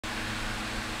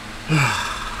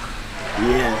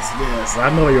Yes, I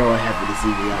know you're all happy to see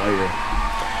me out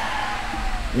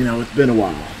here. You know, it's been a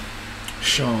while.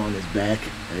 Sean is back,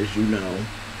 as you know.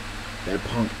 That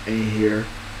punk ain't here.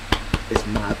 It's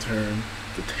my turn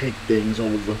to take things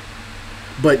over.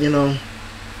 But, you know,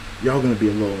 y'all gonna be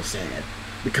a little sad.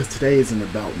 Because today isn't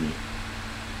about me.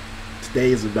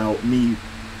 Today is about me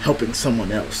helping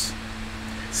someone else.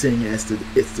 Seeing as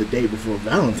it's the day before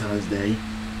Valentine's Day,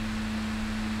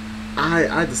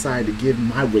 I decided to give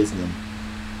my wisdom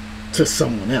to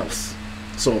someone else.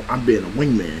 So I'm being a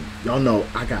wingman. Y'all know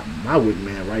I got my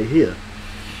wingman right here.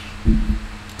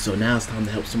 So now it's time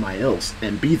to help somebody else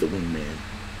and be the wingman.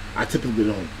 I typically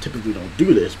don't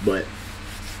do this, but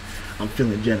I'm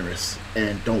feeling generous.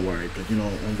 And don't worry, because you know,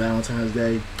 on Valentine's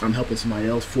Day, I'm helping somebody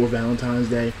else for Valentine's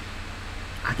Day.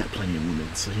 I got plenty of women,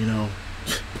 so you know,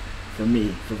 for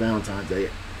me, for Valentine's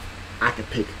Day, I can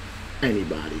pick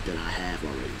anybody that I have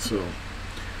already. So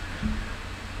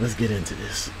let's get into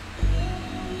this.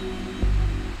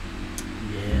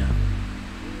 Yeah.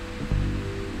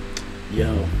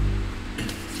 Yo,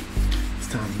 it's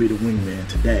time to be the wingman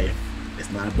today.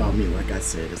 It's not about me, like I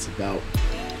said. It's about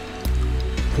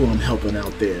who I'm helping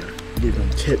out there. Give them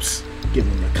tips, give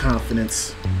them the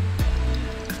confidence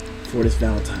for this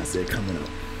Valentine's Day coming up.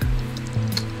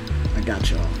 I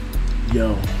got y'all.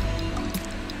 Yo,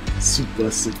 Super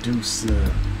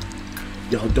Seducer.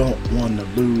 Y'all don't want to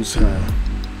lose her.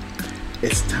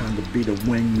 It's time to be the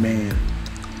wingman.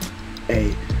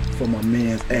 Ay, for my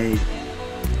man's A.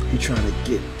 He trying to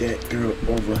get that girl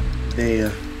over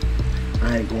there.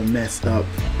 I ain't gonna mess up.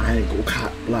 I ain't gonna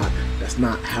cop block. That's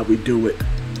not how we do it.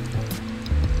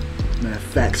 Matter of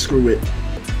fact, screw it.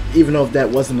 Even though if that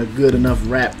wasn't a good enough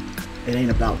rap, it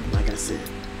ain't about me, like I said.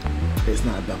 It's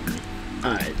not about me.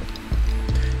 Alright.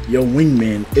 Your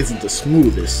wingman isn't the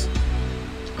smoothest.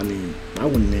 I mean, my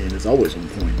wingman is always on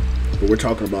point. But we're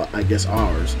talking about, I guess,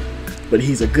 ours. But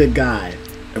he's a good guy.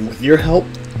 And with your help,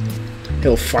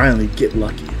 he'll finally get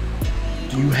lucky.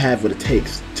 Do you have what it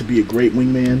takes to be a great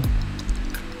wingman?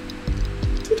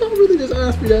 Did y'all really just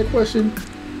ask me that question?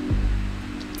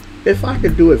 If I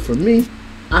could do it for me,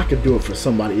 I could do it for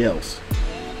somebody else.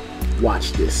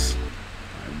 Watch this.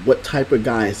 What type of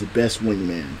guy is the best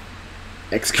wingman?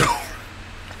 Ex-girlfriend.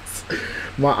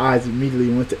 My eyes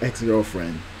immediately went to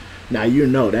ex-girlfriend. Now you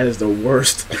know that is the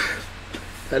worst.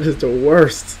 That is the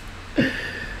worst.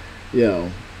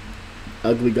 Yo,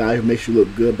 ugly guy who makes you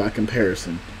look good by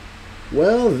comparison.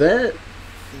 Well, I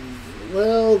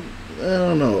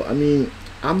don't know. I mean,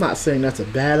 I'm not saying that's a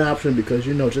bad option because,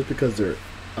 you know, just because they're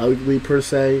ugly per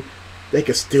se, they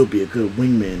could still be a good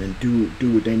wingman and do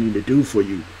what they need to do for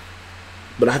you.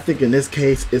 But I think in this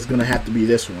case, it's going to have to be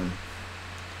this one.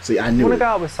 See, I knew You want it. to go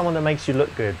out with someone that makes you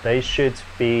look good. They should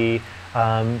be,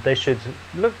 they should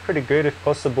look pretty good if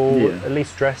possible, Yeah. at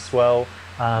least dress well.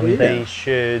 Yeah, they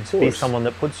should be someone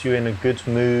that puts you in a good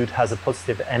mood, has a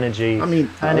positive energy. I mean,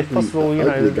 and if possible, you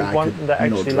know, one that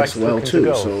actually likes talking to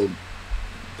girls. So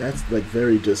that's like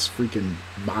very just freaking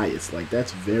biased. Like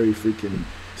that's very freaking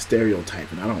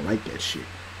stereotyping. I don't like that shit.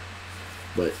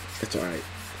 But it's alright.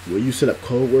 Will you set up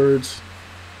code words?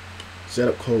 Set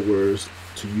up code words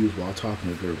to use while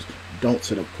talking to girls. Don't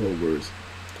set up code words.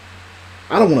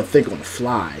 I don't want to think on the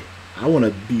fly. I want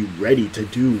to be ready to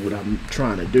do what I'm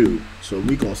trying to do. So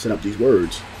we're going to set up these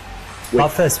words. But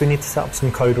first, we need to set up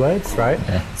some code words, right?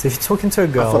 Yeah. So if you're talking to a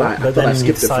girl, but then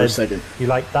you decide you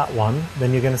like that one,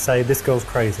 then you're going to say, this girl's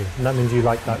crazy. And that means you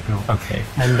like that girl. Okay.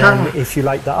 And then if you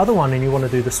like the other one and you want to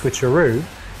do the switcheroo,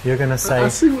 you're going to say,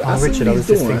 Richard, I was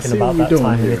just thinking about that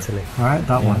time in Italy. All right,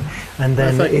 that one. And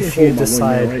then if you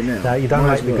decide that you don't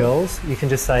like the girls, you can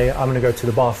just say, I'm going to go to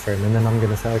the bathroom. And then I'm going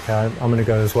to say, okay, I'm going to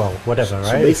go as well. Whatever, right?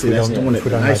 So basically, that's doing it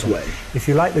the nice way. If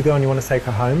you like the girl and you want to take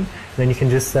her home, then you can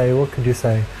just say, what could you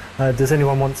say? Does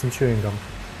anyone want some chewing gum?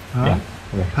 All right?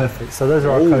 Yeah. Perfect. So those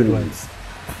are our code words.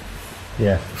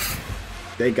 Yeah.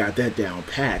 They got that down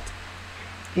packed.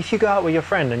 If you go out with your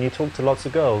friend and you talk to lots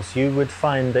of girls, you would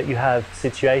find that you have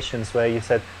situations where you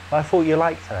said, I thought you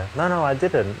liked her. No, I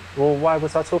didn't. Well, why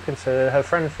was I talking to her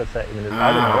friend for 30 minutes?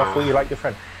 I don't know. I thought you liked your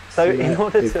friend. So in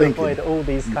order to avoid all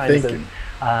these kinds of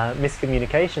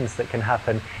miscommunications that can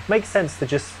happen, it makes sense to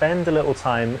just spend a little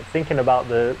time thinking about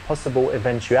the possible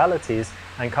eventualities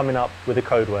and coming up with the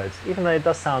code words. Even though it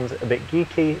does sound a bit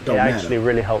geeky, it actually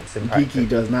really helps in practice. Geeky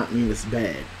does not mean it's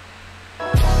bad.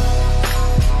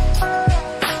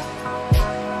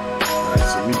 Alright,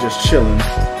 so we just chilling.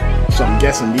 So I'm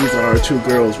guessing these are our two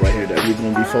girls right here that we're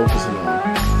going to be focusing on.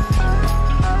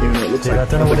 Even though it looks like I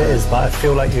don't know what it is, but I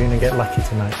feel like you're going to get lucky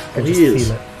tonight. I just feel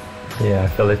it. Yeah, I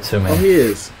feel it too, man. Oh, he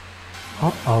is.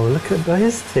 Oh, look at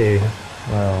those two.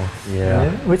 Well,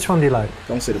 yeah. Which one do you like?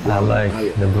 Don't say the I blonde like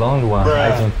one. the blonde one.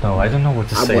 I don't know. I don't know what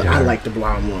to say to I her. like the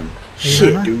blonde one.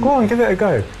 Shit, dude. Go on, give it a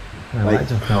go. No, like- I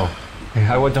don't know.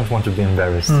 I don't want to be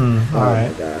embarrassed. Oh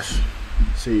Alright. my gosh.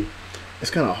 See, it's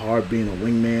kind of hard being a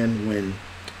wingman when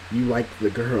you like the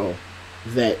girl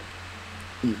that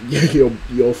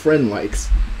your friend likes.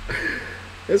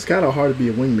 It's kind of hard to be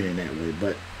a wingman that way,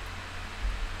 but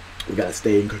we gotta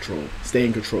stay in control. Stay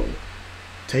in control.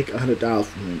 Take $100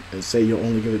 from him and say you'll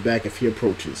only give it back if he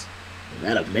approaches.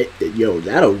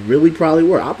 That'll really probably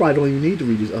work. I probably don't even need to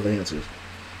read these other answers.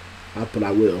 But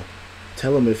I will.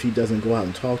 Tell him if he doesn't go out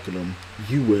and talk to them,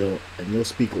 you will, and you'll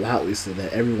speak loudly so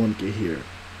that everyone can hear.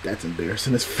 That's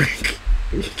embarrassing as freak.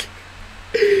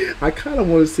 I kind of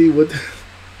want to see what.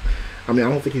 I mean, I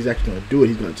don't think he's actually going to do it.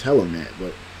 He's going to tell him that,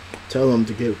 but tell him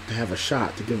to have a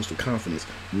shot to give him some confidence.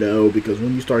 No, because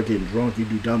when you start getting drunk, you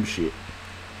do dumb shit.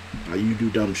 You do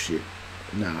dumb shit.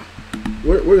 Nah,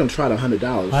 we're going to try the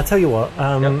 $100. I'll tell you what.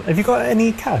 Have you got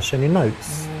any cash, any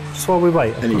notes? Just while we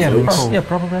wait. Any Yeah, notes?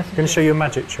 probably. I'm going to show you a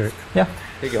magic trick. Yeah.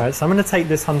 Right, so I'm going to take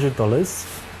this $100,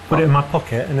 put it in my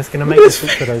pocket, and it's going to make us talk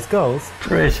to those girls.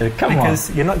 Richard, come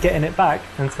Because you're not getting it back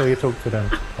until you talk to them.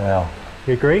 on. Well,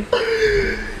 You agree?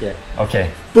 yeah.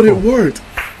 Okay. But it worked.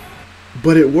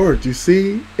 But it worked. You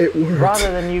see, it worked.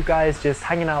 Rather than you guys just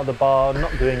hanging out at the bar,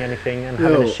 not doing anything, and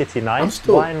having a shitty night,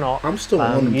 I'm why not still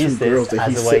one of the use two girls this that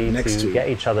as he's a way sitting next to to get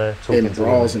each other talking in to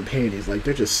bras women? and panties. Like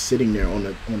they're just sitting there on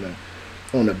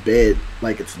the bed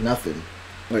like it's nothing.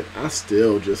 Like I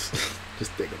still just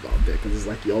think about that because it's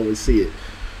like you always see it.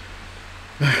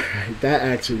 That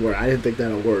actually worked. I didn't think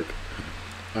that'll work.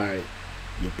 All right,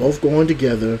 you're both going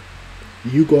together.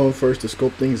 You going first to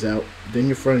scope things out. Then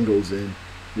your friend goes in.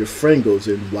 Your friend goes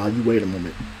in while you wait a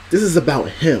moment. This is about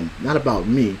him, not about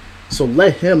me. So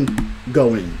let him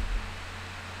go in.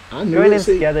 I knew Going it. in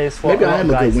See, together is what maybe a I lot am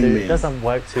of a good guys do. wingman. It doesn't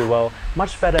work too well.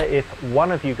 Much better if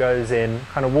one of you goes in,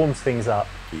 kind of warms things up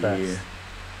first. Yeah,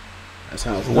 that's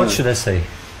how it's What done. should I say?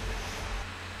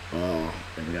 Oh,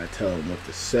 and we gotta tell him what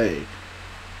to say.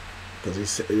 Because he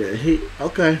said,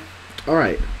 okay, all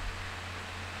right.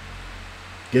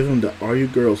 Give him the "Are you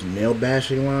girls male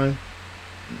bashing" line.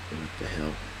 What the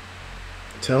hell?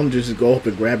 Tell him to just go up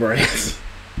and grab her ass.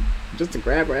 Just to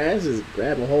grab her ass, just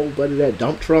grab a whole bunch of that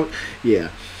dump truck. Yeah,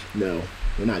 no,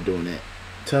 we're not doing that.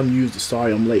 Tell him to use the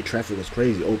 "Sorry I'm late, traffic was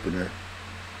crazy" opener.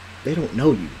 They don't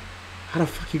know you. How the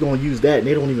fuck you gonna use that and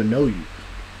they don't even know you?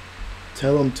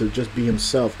 Tell him to just be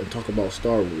himself and talk about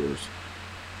Star Wars.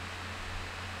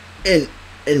 And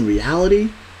in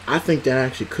reality, I think that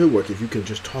actually could work if you can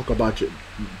just talk about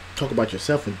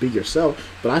yourself and be yourself.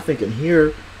 But I think in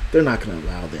here, they're not gonna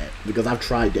allow that because I've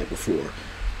tried that before.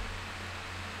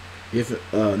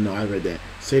 No, I read that.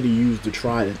 Say to use the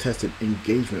tried and tested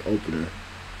engagement opener.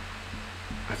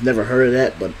 I've never heard of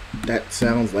that, but that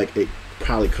sounds like it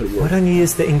probably could Why work. don't you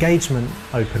use the engagement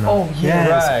opener? Oh, yeah,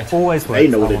 right. It's always works. They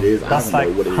know that what it one. is. I That's don't like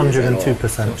know what it is at all.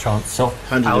 102% chance. So,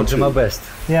 I'll do 102. my best.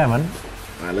 Yeah, man.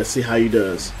 All right, let's see how he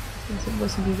does.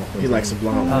 He likes a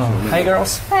blonde. Hi,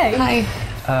 girls. Hey.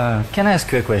 Hi. Can I ask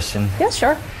you a question? Yeah,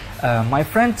 sure. My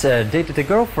friend dated a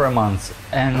girl for a month,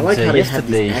 and I like how they have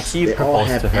yesterday these accents. he They all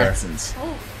proposed have to her. accents.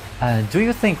 Do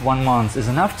you think 1 month is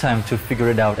enough time to figure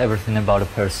it out everything about a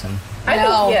person? I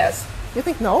No. think yes. You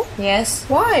think no? Yes,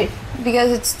 Why?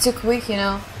 because it's too quick, you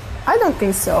know. I don't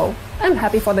think so. I'm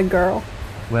happy for the girl.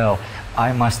 Well,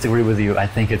 I must agree with you. I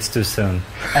think it's too soon.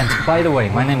 And by the way,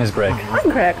 my name is Greg. I'm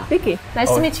Greg. Vicky. Nice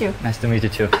Oh, to meet you. Nice to meet you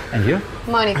too. And you?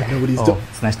 Monica. I know what he's Oh, doing.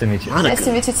 it's nice to meet you. Nice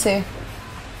to Monica, meet you too.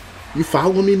 you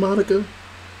following me, Monica?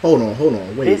 Hold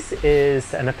on, wait. This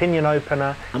is an opinion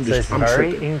opener, I'm so just- it's I'm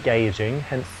very tripping. engaging,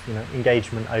 hence,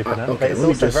 engagement opener. okay, but it's let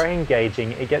me also just- very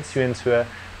engaging. It gets you into a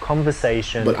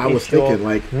conversation. But I was If you're thinking,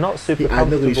 like, not super I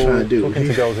know what he's comfortable trying to do. talking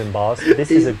to girls in bars, this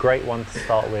is a great one to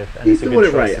start with, and He's it's a doing good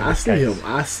it choice right. in I this see case. him.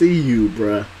 I see you,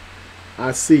 bruh.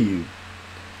 I see you.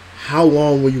 How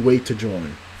long will you wait to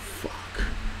join? Fuck.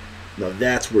 Now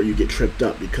that's where you get tripped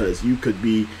up because you could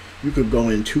go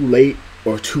in too late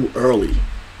or too early.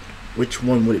 Which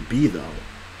one would it be though?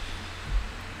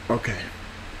 Okay.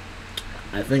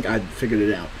 I think I figured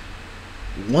it out.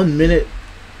 1 minute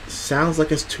sounds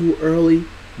like it's too early,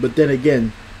 but then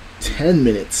again, 10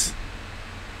 minutes.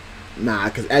 Nah,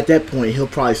 because at that point, he'll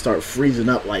probably start freezing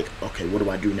up like, okay, what do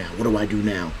I do now? What do I do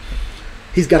now?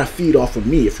 He's got to feed off of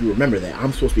me, if you remember that.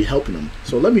 I'm supposed to be helping him.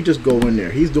 So let me just go in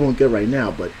there. He's doing good right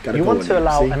now, but got to You go want in to there.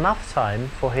 allow See? enough time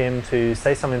for him to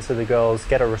say something to the girls,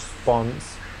 get a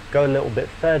response, go a little bit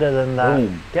further than that,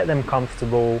 Boom. get them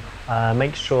comfortable,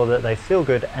 make sure that they feel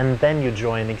good, and then you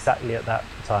join exactly at that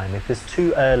time. If it's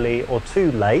too early or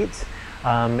too late,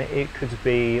 it could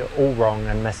be all wrong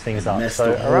and mess things up. Mess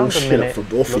So the whole around a shit up minute for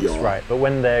both of looks y'all. right, but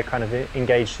when they're kind of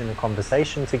engaged in a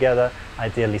conversation together,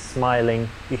 ideally smiling,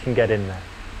 you can get in there.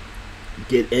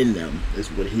 Get in them is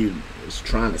what he was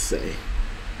trying to say.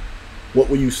 What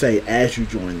will you say as you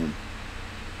join them?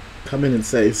 Come in and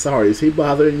say, sorry, is he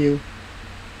bothering you?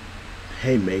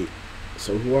 Hey, mate,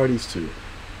 so who are these two?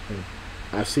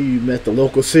 I see you met the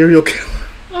local serial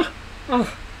killer.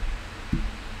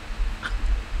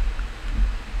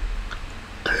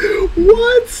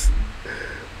 What?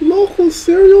 Local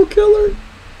serial killer?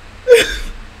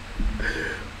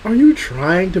 Are you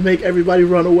trying to make everybody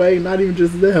run away? Not even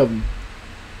just them.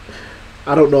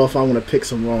 I don't know if I want to pick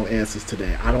some wrong answers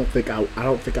today. I don't think I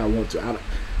want to.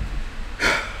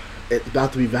 It's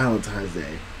about to be Valentine's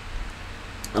Day.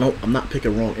 I'm not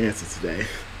picking wrong answers today.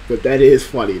 But that is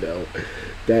funny though.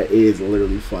 That is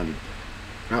literally funny.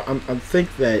 I think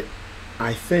that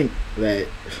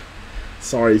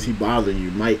sorry, is he bothering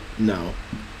you? Might no,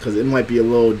 because it might be a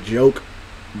little joke,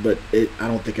 but I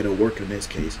don't think it'll work in this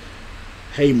case.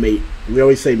 Hey mate, we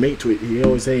always say mate to it. He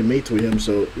always say mate to him.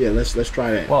 So yeah, let's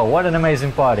try that. Wow, what an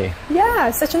amazing party.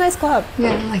 Yeah, such a nice club.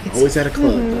 Yeah, I like it. Always at a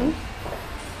club though.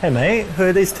 Hey mate, who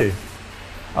are these two?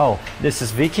 Oh, this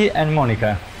is Vicky and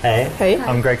Monica. Hey, Hey.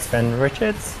 I'm Greg's friend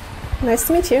Richards. Nice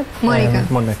to meet you. Monica.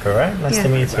 Monica, right? Nice to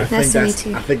meet you. Nice to meet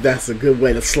you. I think that's a good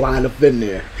way to slide up in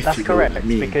there. if That's you know what correct, I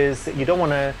mean. because you don't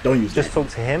want to Don't use just that. talk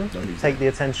to him, Don't use take that. the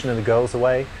attention of the girls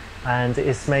away, and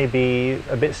it's maybe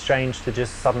a bit strange to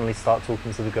just suddenly start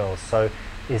talking to the girls. So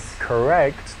it's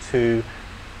correct to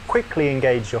quickly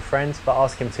engage your friends, but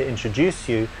ask him to introduce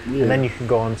you, Yeah. and then you can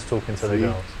go on to talking to the See?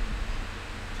 girls.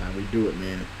 That's how we do it,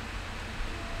 man.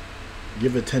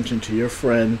 Give attention to your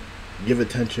friend. Give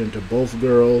attention to both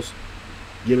girls.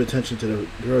 Give attention to the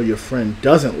girl your friend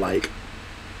doesn't like,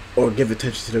 or give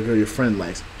attention to the girl your friend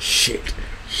likes. Shit.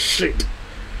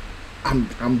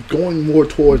 I'm going more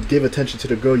towards give attention to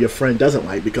the girl your friend doesn't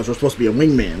like, because we're supposed to be a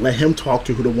wingman. Let him talk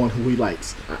to the one who he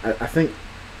likes. I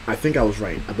think I was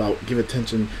right about give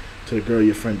attention to the girl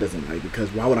your friend doesn't like,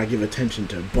 because why would I give attention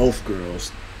to both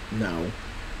girls? No.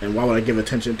 And why would I give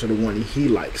attention to the one he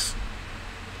likes?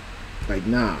 Like,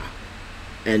 nah.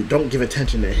 And don't give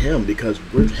attention to him, because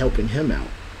we're helping him out.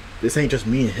 This ain't just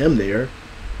me and him there.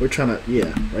 We're trying to,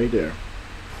 yeah, right there.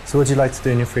 So what do you like to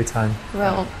do in your free time?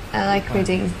 Well, I like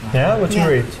reading. Yeah, what do you Yeah.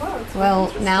 read?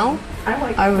 Well, now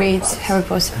I read Harry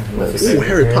Potter books. Ooh,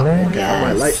 Harry Potter. Really? Okay, I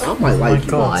might like Oh my you.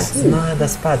 god, no,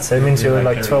 that's bad. So it means you're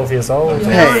like 12 years old?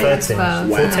 Hey. 13? Wow.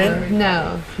 14?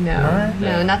 No,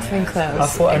 not even close. I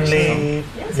thought only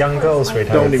young girls read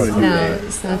Harry Don't even Potter. do No, that.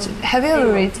 it's not. Have you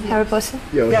ever read Harry Potter?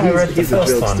 Yo, Yeah, I read the he's a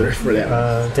first jokester one. for that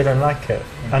one. Didn't like it.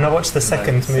 And I watched the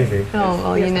second movie. Oh,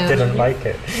 well, you know. Didn't like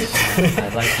it.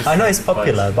 I know it's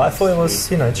popular, but I thought it was,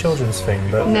 children's thing.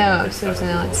 But No, absolutely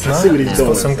not. I see what he's it's doing.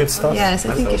 got some good stuff. Yes,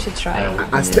 I think you should try.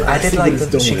 I did like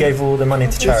that she gave all the money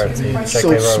to charity.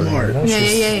 So J.K. Rowling, smart. Yeah,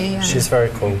 she's, yeah. she's very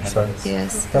cool. So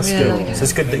Yes, that's really good. like it. So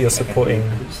it's good that you're supporting.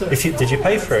 Did you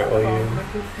pay for it or you?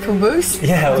 For books?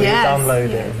 Yeah, or you Yes. download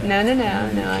it.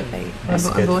 No, I paid. That's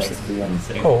I good. bought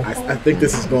it. Cool. I think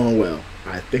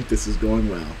this is going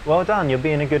well. Well done. You're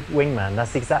being a good wingman.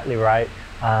 That's exactly right.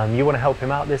 You want to help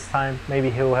him out this time. Maybe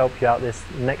he'll help you out this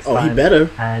next Oh, time. he better.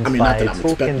 And I mean, by not that I'm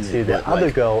talking expecting to it, the but, other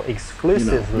like, girl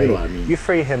exclusively, you know what I mean. you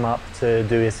free him up to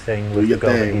do his thing Do with the your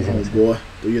girl that thing, he's into. homeboy.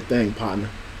 Do your thing, partner.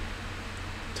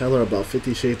 Tell her about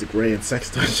 50 Shades of Grey and Sex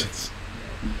Dungeons.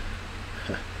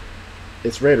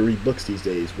 It's rare to read books these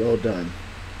days. Well done.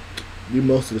 Do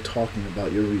most of the talking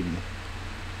about your reading.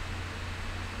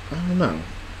 I don't know.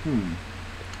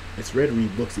 It's rare to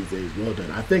read books these days. Well done.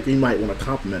 I think you might want to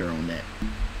compliment her on that.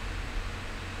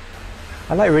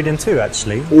 I like reading too,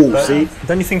 actually. Ooh, But see?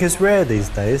 don't you think it's rare these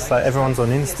days? Like everyone's on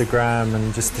Instagram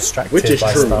and just distracted Which is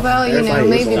by true. stuff. Well, you know,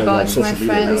 Everybody is maybe, on but social my media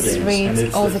friends nowadays.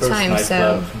 read all the time,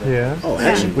 so Yeah. Oh,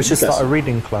 actually, We should that's- start a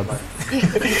reading club. I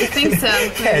think so.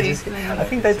 Yeah, I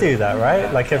think they do that,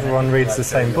 right? Like everyone reads the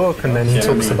same book and then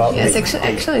talks about Yes, the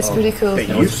actually, it's pretty cool. They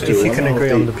used to. If you I can don't know agree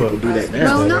if on they- the book. people do that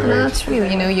now. Well, not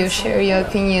really. You know, you share your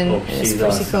opinion. It's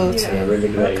pretty cool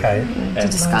to Okay.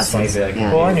 discuss it.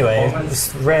 Yeah. Well, anyway,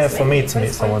 it's rare for me to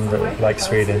meet someone that likes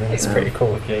reading, and it's pretty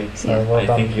cool. So well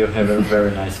done. you have a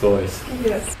very nice voice.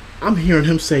 I'm hearing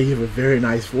him say you have a very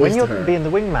nice voice When to you're her. being the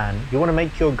wingman, you want to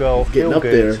make your girl He's getting feel up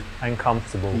good there. and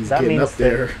comfortable. He's That getting means up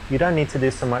there. that you don't need to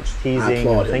do so much I teasing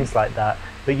applaud and him. things like that,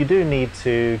 but you do need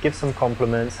to give some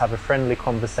compliments, have a friendly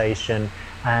conversation,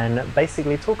 and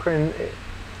basically talk her in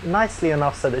nicely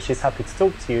enough so that she's happy to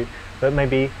talk to you, but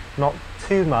maybe not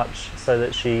too much so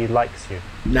that she likes you.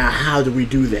 Now, how do we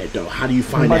do that, though? How do you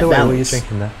find By that the way, what are you balance?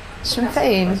 drinking there?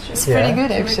 Champagne. It's Yeah. pretty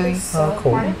good, actually. Oh,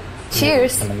 cool.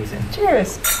 Cheers. Amazing.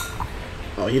 Cheers.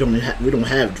 Oh, we don't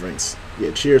have drinks.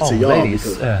 Yeah, cheers Oh, to y'all. ladies,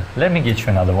 Because let me get you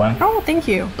another one. Oh, thank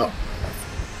you.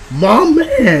 my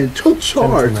man took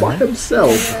charge by Gentleman.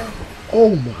 himself.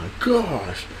 Oh my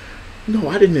gosh. No,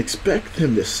 I didn't expect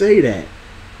him to say that.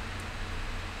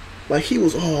 Like he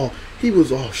was all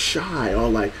shy, all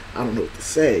like, I don't know what to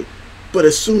say. But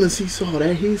as soon as he saw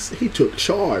that, he took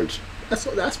charge. That's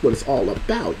what it's all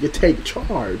about. You take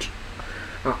charge.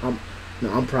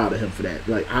 I'm proud of him for that.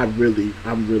 Like I'm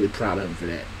really proud of him for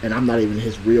that. And I'm not even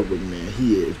his real wingman.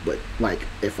 He is, but like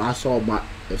if I saw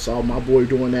my boy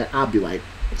doing that, I'd be like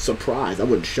surprised. I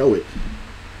wouldn't show it,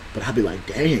 but I'd be like,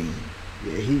 dang,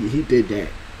 yeah, he did that.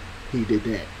 He did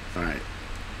that. All right,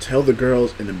 tell the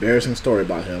girls an embarrassing story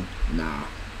about him. Nah,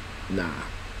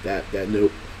 that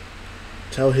nope.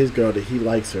 Tell his girl that he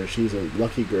likes her. She's a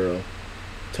lucky girl.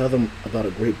 Tell them about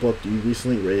a great book you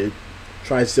recently read.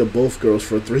 Try to steal both girls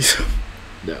for a threesome.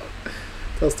 No.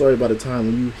 Tell a story about a time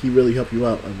when he really helped you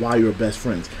out and why you were best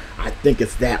friends. I think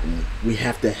it's that one. We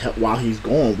have to help while he's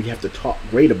gone. We have to talk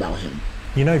great about him.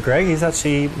 You know, Greg, he's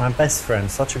actually my best friend.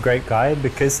 Such a great guy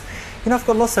because, you know, I've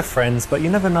got lots of friends, but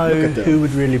you never know Look at them. who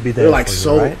would really be there They're like for you,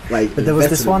 so right? like. But there was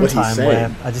this invested in one what he's time saying.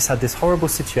 where I just had this horrible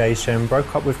situation,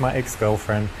 broke up with my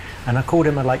ex-girlfriend, and I called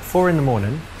him at like 4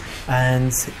 a.m,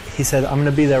 and he said, I'm going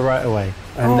to be there right away.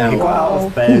 And Now, he got out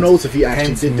of bed. who knows if he actually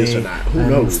came to did this or me not? Who and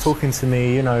knows? was talking to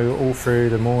me, you know, all through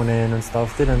the morning and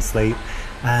stuff, didn't sleep.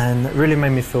 And it really made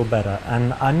me feel better.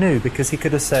 And I knew because he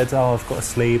could have said, "Oh, I've got to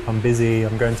sleep. I'm busy.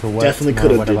 I'm going to work." Definitely tomorrow,"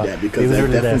 could have did whatever. that because He was that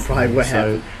really there definitely for probably me. what So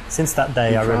happened. since that day,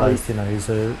 He I probably- realised, you know, he's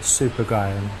a super guy,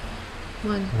 and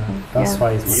that's Yeah.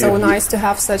 why he's my So favorite. nice to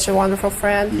have such a wonderful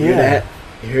friend. You hear Yeah. that?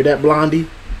 You hear that, Blondie?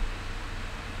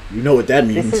 You know what that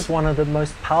means. This is one of the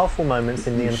most powerful moments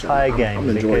in the I'm- entire game. I'm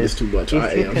enjoying this because too much. If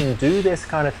I you am. can do this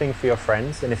kind of thing for your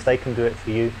friends, and if they can do it for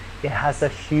you, it has a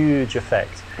huge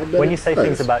effect. I bet When it you say does.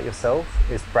 things about yourself,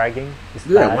 it's bragging. It's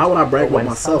Yeah, bad, why would I brag but about when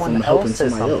myself someone and helping else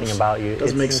says somebody something else? about you,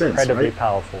 Doesn't make it's sense, incredibly right?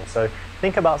 powerful. So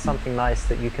think about something nice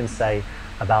that you can say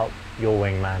about your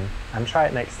wingman, and try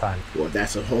it next time. Well,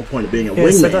 that's the whole point of being a Yeah,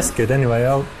 so wingman. that's good. Anyway,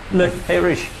 I'll look. Hey,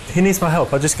 Rich. He needs my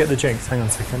help. I'll just get the drinks. Hang on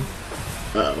a second.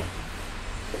 Uh-oh.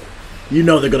 You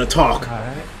know they're gonna talk. All right,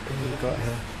 what have we got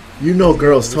here? You know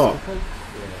girls talk.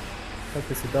 Hope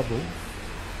it's a double.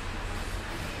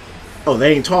 Oh,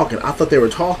 they ain't talking. I thought they were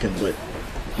talking, but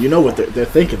you know what? They're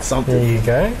thinking There something. you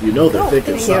go. You know they're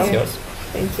thinking thank something. you. Yours.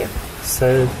 Thank you.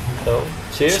 So, So,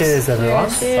 cheers. cheers, everyone.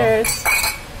 Cheers.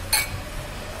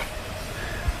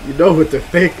 You know what they're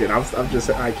thinking. I'm just.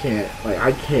 I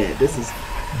can't. This is.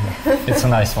 It's a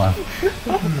nice one.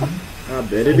 I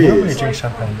bet it You normally is. drink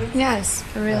champagne. Yes,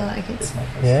 I really like it.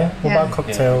 Yeah? What Yeah. about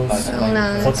cocktails? Oh, no,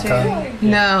 not Vodka. really.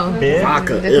 No. Beer?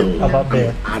 Vodka. Different. Ew. How about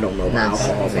beer? I don't know Not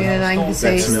alcohol. really like the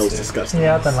That taste. smells disgusting.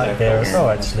 Yeah, I don't like beer as well,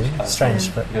 actually. It's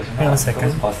strange, but hang on a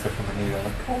second.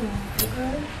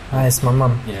 Hi, it's my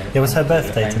mum. It was her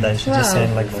birthday today. She's just Wow.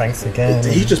 saying, like, thanks again.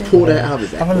 Did he just pull that out of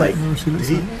his ass? Have a Like, look. did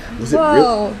he? Was it real?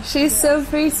 Whoa, she's so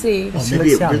pretty. Oh, She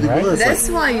maybe looks it young, really right? was. That's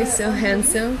Like, why you're so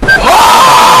handsome.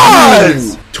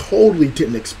 you totally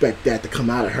didn't expect that to come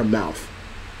out of her mouth.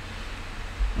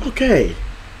 Okay,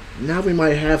 now we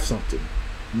might have something.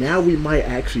 Now we might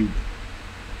actually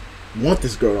want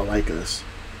this girl to like us.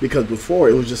 Because before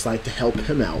it was just like to help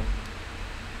him out.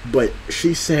 But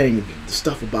she's saying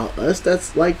stuff about us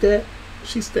that's like that.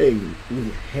 She's saying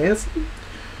really handsome.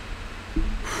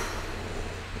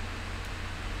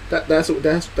 That's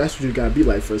what you gotta be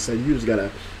like for a second. You just gotta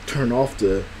turn off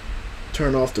the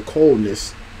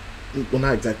coldness. Well,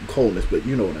 not exactly coldness, but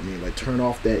you know what I mean. Like turn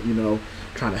off that,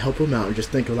 trying to help him out and just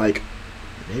think of like,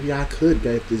 maybe I could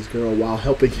get this girl while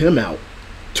helping him out.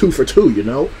 2 for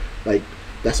 2, like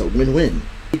that's a win-win.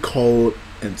 Be cold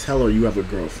and tell her you have a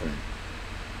girlfriend.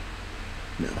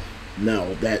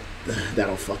 No,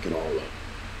 that'll fuck it all up.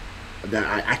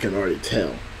 That I can already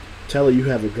tell. Tell her you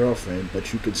have a girlfriend,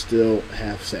 but you can still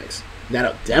have sex.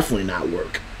 That'll definitely not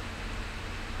work.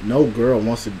 No girl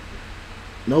wants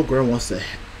to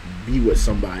be with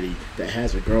somebody that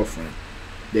has a girlfriend.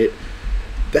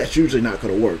 That's usually not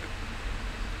gonna work.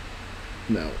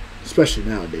 No, especially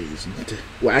nowadays.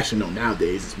 Well, actually, no.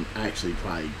 Nowadays, it's actually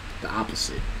probably the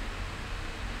opposite.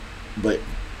 But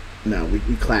no, we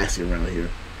classy around here.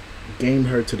 Game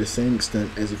her to the same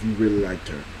extent as if you really liked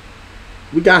her.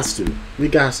 We got to.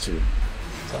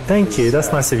 Thank you.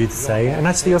 That's nice of you to say. And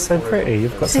actually, you're so pretty.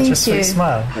 You've got such a Thank sweet you.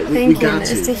 smile. Like, we Thank you, got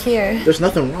nice to hear. There's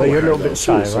nothing wrong But you're with a her, little bit though,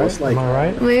 shy, too, so right? it's like, Am I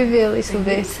right? Maybe a little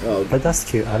bit. But that's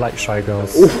cute. I like shy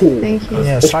girls. ooh. Thank you.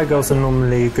 Yeah, shy girls are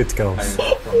normally good girls.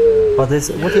 But what is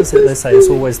it they say? It's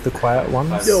always the quiet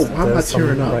ones. Yo, why am I There's some,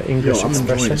 tearing up? like, English Yo, I'm enjoying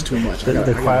expression. this too much.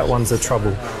 The quiet ones are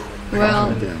trouble. Well,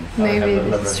 calm down. maybe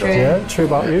that's true. Yeah, true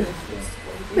about you.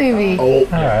 Maybe. Oh,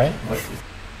 All right.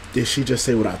 did she just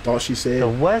say what I thought she The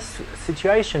said? worst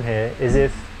situation here is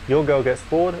if your girl gets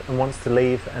bored and wants to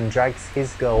leave and drags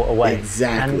his girl away.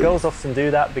 Exactly. And girls often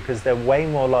do that because they're way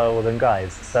more loyal than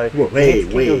guys. So Well, you need to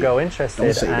keep your wait. girl Don't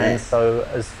interested. say And that. so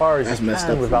as far as That's you messed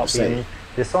can up for without you to being say.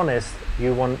 dishonest,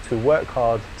 you want to work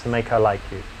hard to make her like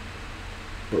you.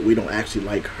 But we don't actually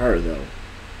like her, though.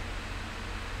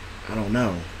 I don't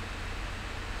know.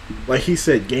 Like he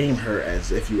said, game her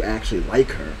as if you actually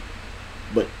like her.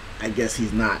 But I guess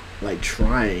he's not like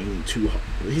trying too.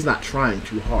 He's not trying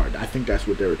too hard. I think that's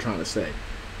what they were trying to say.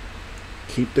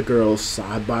 Keep the girls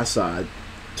side by side.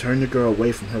 Turn the girl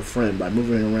away from her friend by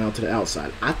moving her around to the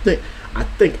outside. I think.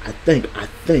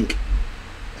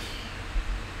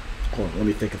 Hold on, let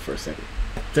me think for a second.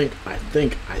 I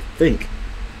think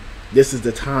this is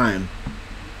the time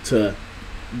to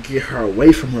get her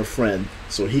away from her friend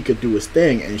so he could do his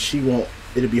thing, and she won't.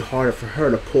 It'll be harder for her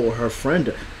to pull her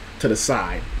friend to the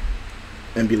side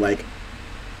and be like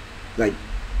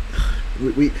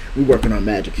we working on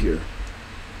magic here.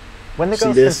 When the See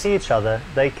girls this? can see each other,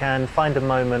 they can find a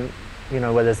moment,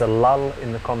 where there's a lull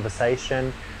in the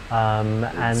conversation, and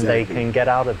they Exactly. can get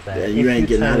out of there. Yeah, you ain't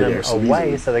getting turn out of them there so away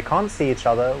easily. so they can't see each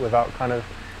other without kind of,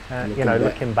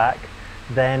 looking back,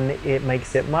 then it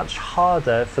makes it much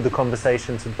harder for the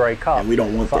conversation to break up And we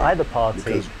don't want for that, either party,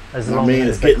 because as my long man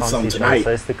as is they getting can't see some each other. tonight.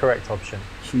 So it's the correct option.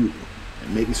 Shoot,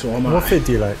 and maybe so am I. What food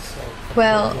do you like?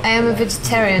 Well, I am a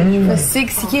vegetarian for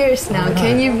 6 years now.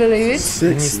 Can you believe it? 6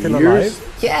 And you're still years? alive?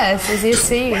 Yes, as you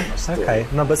see. Okay,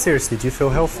 no, but seriously, do you feel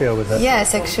healthier with it?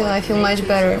 Yes, actually, I feel much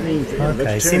better.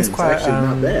 Okay, seems quite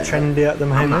trendy at the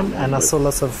moment, and I saw lot.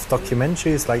 lots of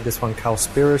documentaries like this one,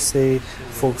 Cowspiracy,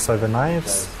 Forks Over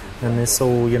Knives, and it's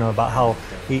all about how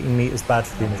eating meat is bad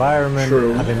for the environment,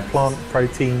 True. having plant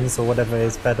proteins or whatever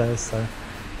is better. So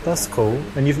that's cool.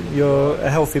 And you're a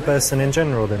healthy person in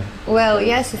general, then? Well,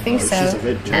 yes, I think so. she's a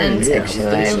vegetarian, And yeah, I would actually,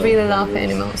 think I so. really love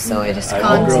animals, so I just All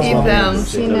can't girls eat love them.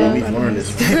 animals. You We've know. learned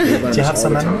this. We've learned Do you this have all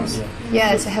some the time. animals?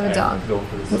 Yes, I have a dog.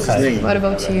 What's his name? What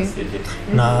about you?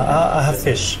 No, I have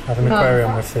fish. I have an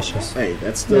aquarium with fishes. Hey,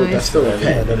 that's still a Yeah,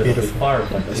 pet. they're beautiful.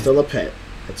 That's still a pet.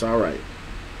 That's all right.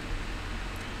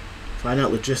 Find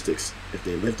out logistics. If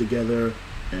they live together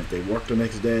and if they work the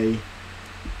next day.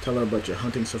 Tell her about your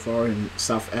hunting safari in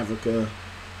South Africa,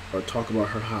 or talk about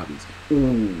her hobbies.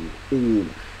 Ooh.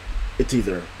 It's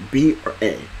either B or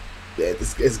A.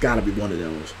 It's got to be one of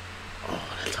those. Oh,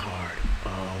 that's hard.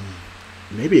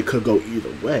 Maybe it could go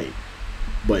either way.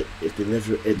 But if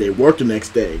they work the next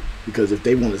day, because if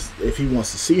he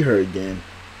wants to see her again,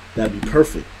 that'd be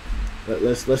perfect.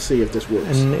 Let's see if this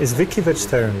works. And is Vicky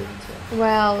vegetarian?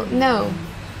 Well, no.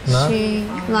 No? She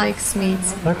likes meat.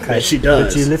 Okay. Yeah, she does.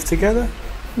 But do you live together?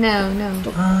 No.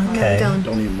 Okay. Don't.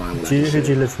 Don't even mind. Who do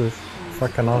you live with? If I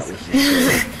can ask.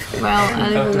 Well, I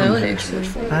live alone, actually.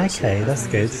 Okay, that's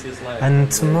good.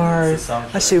 And tomorrow,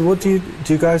 actually, what do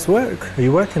you guys work? Are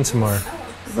you working tomorrow?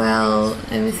 Well,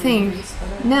 let me think.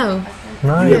 No.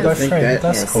 No, You you're ever both think free. that?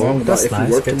 That's Yes. cool. That's If you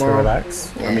nice. work Get to tomorrow?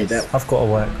 relax. I mean, that I've got to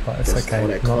work, but it's That's okay. all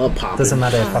that club popping. Doesn't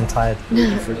matter if I'm tired.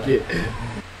 forget.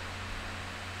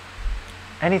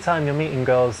 Anytime you're meeting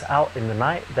girls out in the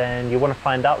night, then you want to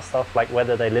find out stuff like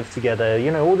whether they live together.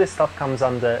 All this stuff comes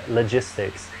under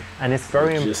logistics. And it's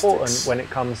very important when it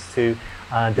comes to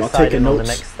deciding on the notes?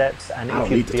 next steps and I don't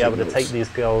if need you'd to be take able to notes. take these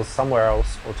girls somewhere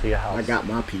else or to your house. I got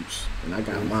my peeps and I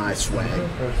got my swag.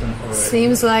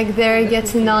 Seems like they're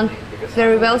getting on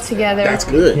very well together. That's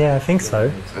good. Yeah, I think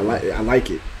so. I like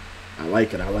it. I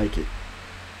like it.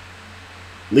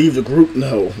 Leave the group?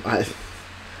 No. I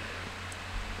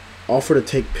offer to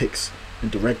take pics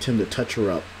and direct him to touch her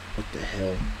up. What the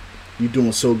hell? You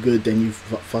doing so good, then you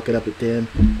fuck it up at the end?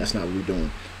 That's not what we're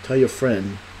doing. Tell your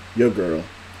friend, your girl,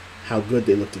 how good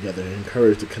they look together and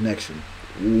encourage the connection.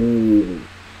 Ooh.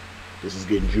 This is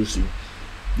getting juicy.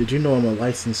 Did you know I'm a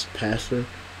licensed pastor?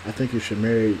 I think I should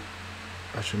marry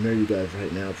you guys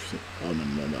right now. Oh,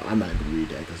 no. I'm not going to read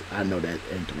that because I know that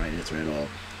ain't the right answer at all.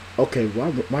 Okay,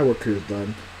 well, my work here is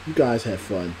done. You guys have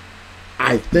fun.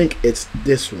 I think it's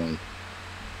this one.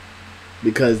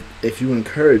 Because if you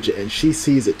encourage it and she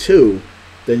sees it too,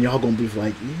 then y'all going to be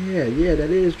like, yeah, that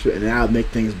is true. And that'll make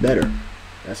things better.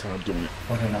 That's how I'm doing it.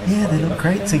 Yeah, they look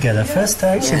great together. First,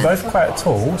 they're actually both quite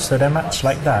tall, so they match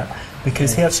like that.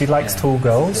 Because he actually likes tall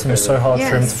girls, and it's so hard for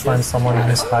him to find someone in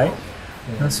his height.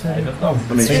 That's really cool. I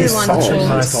mean, She's she's tall. tall. She's She's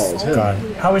nice tall as hell.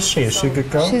 guy. How is she? Is she a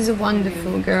good girl? She's a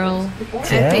wonderful girl. Yeah.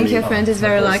 I think your friend is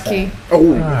very lucky.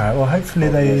 Oh, Alright, well hopefully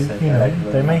they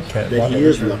make it. that But he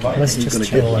is lucky. let's He's just gonna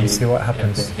chill get and you. see what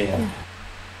happens.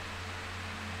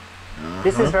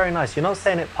 This is very nice. You're not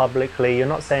saying it publicly, you're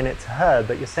not saying it to her,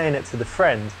 but you're saying it to the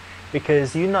friend,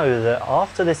 because you know that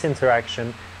after this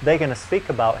interaction, they're going to speak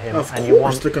about him, and you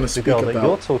want they're gonna the speak girl that about-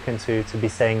 you're talking to be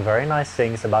saying very nice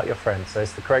things about your friend. So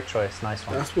it's the correct choice. Nice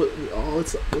one. That's what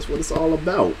it's all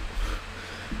about.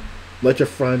 Let your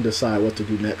friend decide what to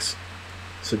do next.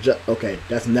 Okay,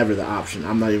 that's never the option.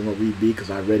 I'm not even gonna read B because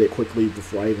I read it quickly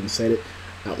before I even said it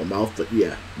out my mouth. But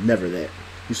yeah, never that.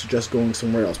 You suggest going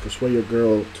somewhere else. Persuade your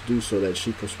girl to do so that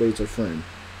she persuades her friend.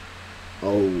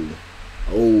 Oh.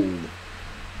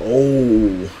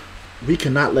 We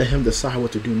cannot let him decide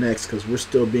what to do next because we're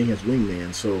still being his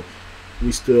wingman. So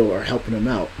we still are helping him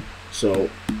out. So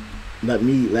let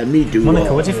me do.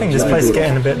 Monica, what do you think? This place is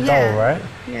getting a bit Yeah. dull, right?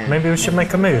 Yeah. Maybe we should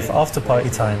make a move after party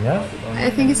time, yeah? I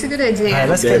think it's a good idea.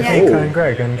 Let's get Yeah. Nico and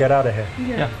Greg and get out of here.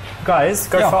 Yeah. Guys,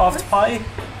 go for after party.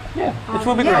 Yeah, it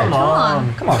will be Yeah, great. come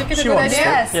on. Come on. Make it a She good wants idea. to.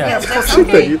 Yes, Yeah. yes, that's You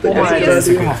okay. think All that's a right, good let's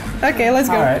idea? come on. Okay, let's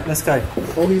go. All right, let's go.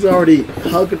 Oh, he's already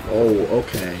hugging. Oh,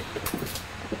 okay.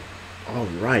 All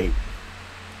right.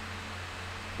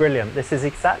 Brilliant. This is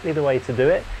exactly the way to do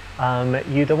it.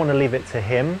 You don't want to leave it to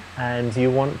him, and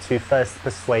you want to first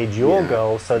persuade your Yeah,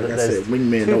 girl so like that I there's said,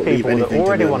 wingmen two don't leave people that anything to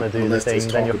already them want to do the unless thing. it's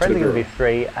Then your talking to friends are the going to be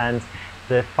three, and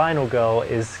the final girl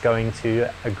is going to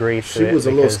agree to She it. was a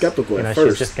little because, skeptical you know, at first.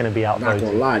 she's just going to be Not gonna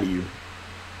outvoted. lie to you.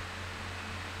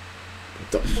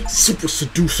 The Super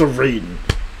Seducer rating.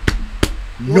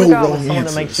 You No wanna go out wrong with someone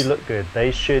answers. that makes you look good.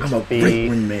 They should I'm a be. great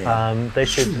wingman. They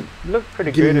should look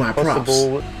pretty Give me good my if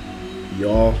possible.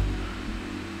 Y'all,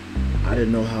 I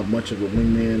didn't know how much of a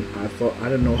wingman I thought. I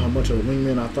didn't know how much of a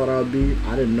wingman I thought I'd be.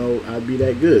 I didn't know I'd be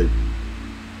that good.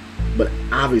 But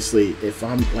obviously, if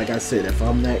I'm, like I said, if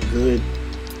I'm that good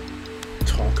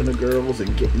talking to girls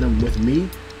and getting them with me,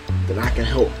 then I can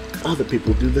help other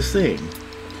people do the same.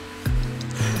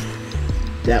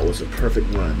 That was a perfect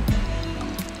run.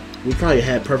 We probably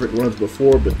had perfect runs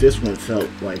before, but this one felt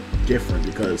like different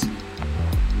because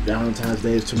Valentine's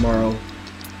Day is tomorrow.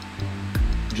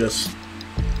 Just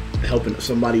helping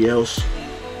somebody else,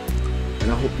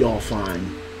 and I hope y'all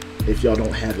find, if y'all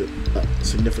don't have a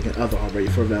significant other already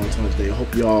for Valentine's Day, I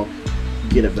hope y'all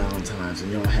get a Valentine's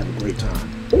and y'all have a great time.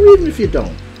 Or even if you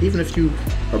don't, even if you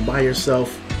are by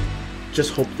yourself,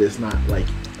 just hope that it's not like,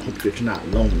 hope that you're not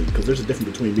lonely, because there's a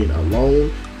difference between being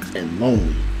alone and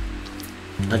lonely.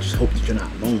 I just hope that you're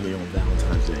not lonely on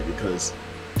Valentine's Day, because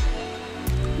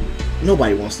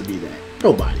nobody wants to be that.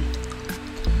 Nobody.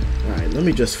 Alright, let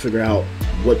me just figure out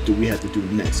what do we have to do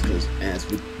next, because as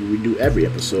we do every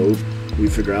episode, we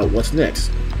figure out what's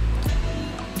next.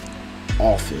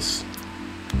 Office.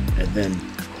 And then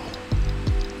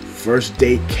first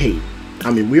date Kate.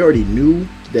 I mean, we already knew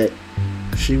that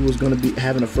she was going to be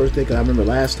having a first date, because I remember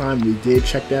last time we did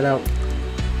check that out,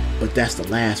 but that's the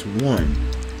last one.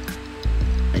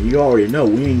 And you already know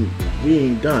we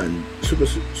ain't done. Super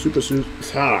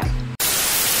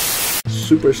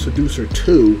Seducer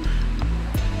 2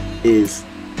 is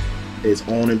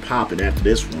on and popping after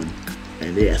this one.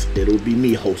 And yes, it'll be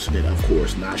me hosting it, of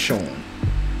course, not Sean.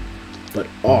 But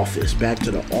Office, back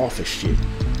to the Office shit.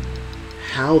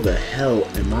 How the hell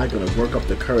am I gonna work up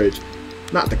the courage?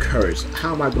 Not the courage.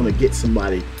 How am I gonna get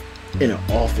somebody in an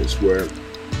office where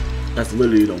that's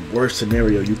literally the worst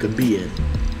scenario you could be in?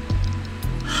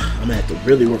 I'm gonna have to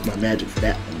really work my magic for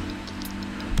that one.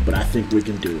 But I think we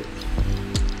can do it.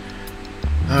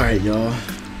 Alright, y'all.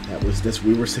 That was this.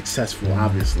 We were successful,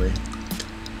 obviously.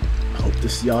 I hope to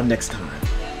see y'all next time.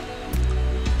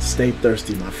 Stay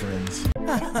thirsty, my friends.